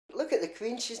look at the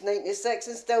Queen, she's 96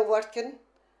 and still working,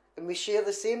 and we share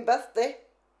the same birthday.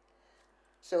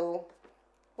 So,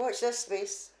 watch this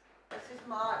space. This is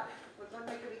Mark. We're going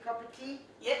to make a wee cup of tea.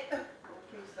 Yep.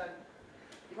 Okay, son.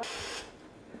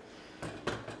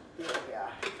 There we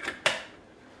are.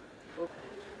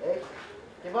 Okay.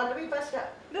 Do you want a wee biscuit?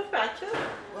 No, thank you.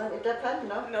 Want to dip in,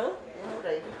 no? No. All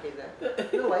right, okay then.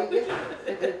 You like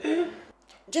it.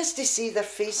 Just to see their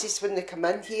faces when they come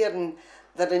in here and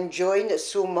they're enjoying it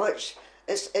so much.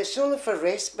 It's only for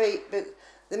respite, but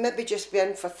they maybe just be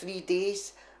in for 3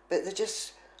 days, but they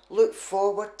just look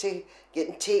forward to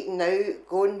getting taken out,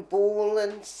 going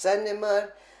bowling, cinema,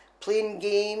 playing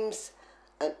games,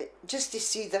 and just to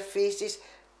see their faces.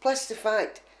 Plus the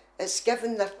fact it's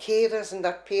giving their carers and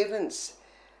their parents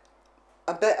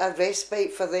a bit of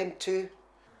respite for them too.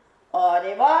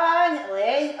 Order one,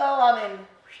 leg of lemon.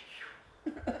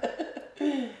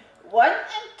 1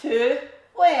 and 2,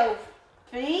 12.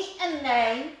 3 and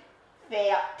 9,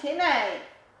 39.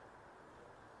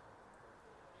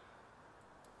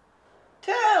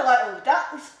 2 little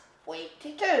ducks,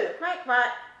 22. Right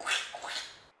back.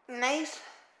 Nice.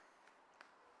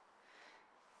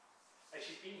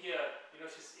 She's been here, you know,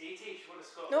 she's 80, she's one of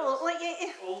Scotland's No, look like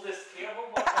 80. oldest care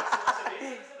home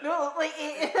workers. No, look like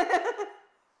 80.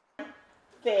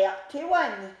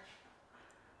 31.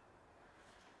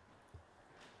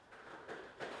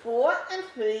 4 and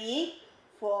 3,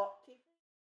 4.